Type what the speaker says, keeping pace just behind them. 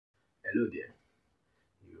Hello there.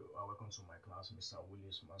 You are welcome to my class, Mr.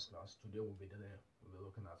 Willis Math class. Today we'll be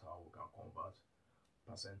looking at how we can convert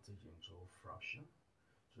percentage into fraction.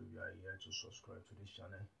 So if you are here to subscribe to this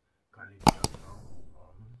channel, kindly do that now.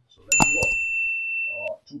 So let's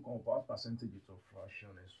go. To convert percentage into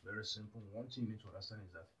fraction is very simple. One thing you need to understand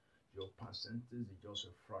is that your percentage is just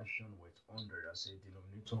a fraction with 100 as a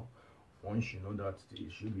denominator. Once you know that,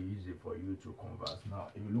 it should be easy for you to convert. Now,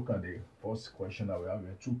 if you look at the first question that we have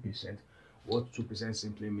here, 2%. What 2%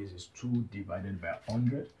 simply means is 2 divided by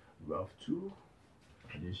 100. We have 2.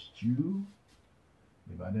 It is 2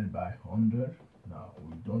 divided by 100. Now,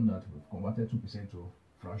 we've done that. We've converted 2% to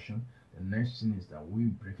fraction. The next thing is that we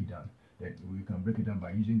break it down. Then we can break it down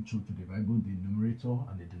by using 2 to divide both the numerator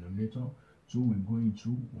and the denominator. 2 will go into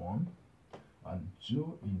 1. And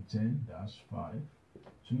 2 in 10, that's 5.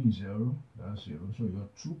 2 in 0, that's 0. So your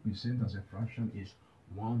 2% as a fraction is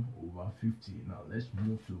 1 over 50. Now let's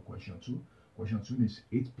move to question 2. Question 2 is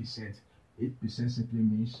 8%. 8% simply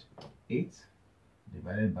means 8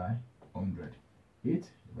 divided by 100. 8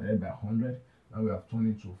 divided by 100. Now we have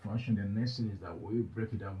turned into fraction. The next thing is that we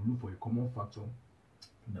break it down. We look for a common factor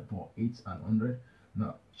for 8 and 100.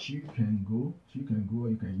 Now 2 can go. You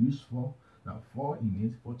can use 4. Now 4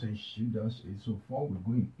 in 8, 4 times 2, that's 8. So 4 will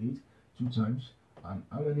go in 8 2 times. And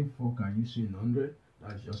how many 4 can you see in 100?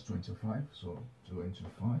 That's just 25. So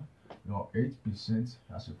 25. Your 8%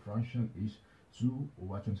 as a fraction is 2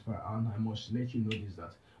 over 25. And I must let you know this,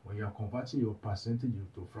 that when you are converting your percentage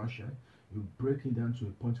into fraction, you break it down to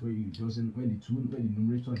a point where when the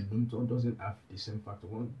numerator and the denominator doesn't have the same factor.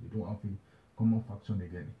 One, you don't have a common factor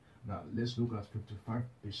again. Now let's look at 55%.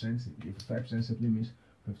 55% simply means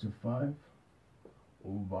 55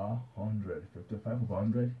 over 100. 55 over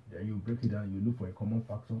 100. Then you break it down, you look for a common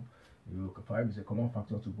factor. 5 is a common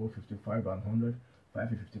factor to both 55 and 100. 5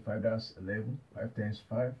 and 55, that's 11. 5 times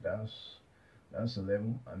 5, that's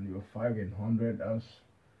 11. And your 5 in 100, that's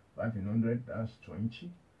 5 in 100, that's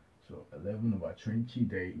 20. So 11 over 20.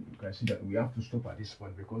 There you can see that we have to stop at this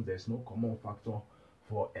point because there's no common factor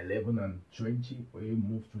for 11 and 20. We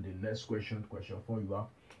move to the next question. Question 4, you have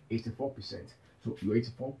 84%. So your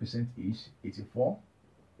 84% is 84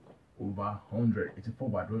 over 100. 84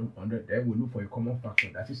 by 100. Then we look for a common factor,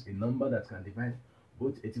 that is a number that can divide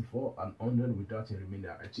both 84 and 100 without a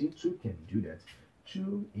remainder. I think 2 can do that.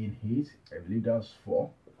 2 in 8, I believe that's 4.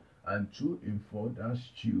 And 2 in 4, that's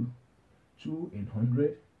 2. 2 in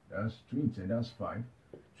 100, that's 2 in 10, that's 5.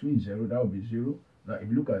 2 in 0, that will be 0. Now if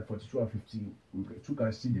you look at 42 and 50, 2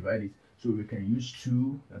 can still divide it. So we can use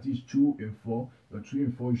 2, that is 2 in 4. Your 2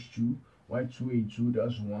 in 4 is 2. Why 2 in 2,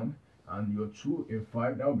 that's 1. And your 2 in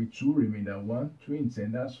 5, that will be 2 remainder 1. 2 in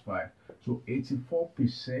 10, that's 5. So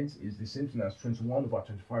 84% is the same thing as 21 over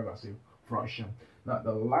 25 as a fraction. Now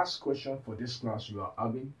the last question for this class, you are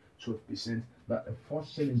having 12%. Now the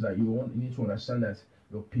first thing is that you need to understand that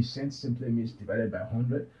your percent simply means divided by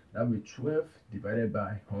 100. That will be 12 divided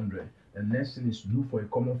by 100. The next thing is look for a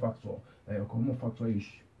common factor. And your common factor is,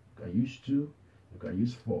 you can use 2, you can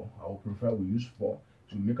use 4. I would prefer we use 4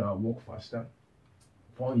 to make our work faster.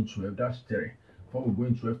 4 in 12, that's 3. 4 will go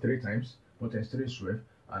in 12 3 times. 4 times 3 is 12.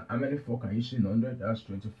 And how many 4 can you see in 100? That's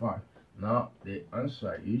 25. Now the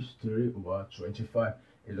answer is 3 over 25.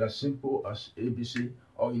 It's as simple as ABC.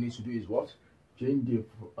 All you need to do is what? Change the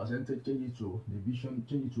percentage, change it to division,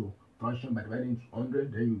 change it to fraction by dividing into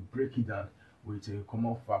 100. Then you break it down with a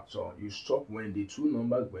common factor. You stop when the two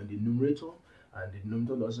numbers, when the numerator and the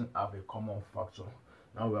denominator doesn't have a common factor.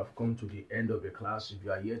 Now we have come to the end of the class. If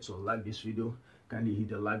you are here to like this video, kindly hit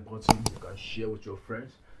the like button. You can share with your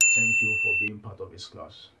friends. Thank you for being part of this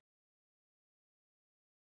class.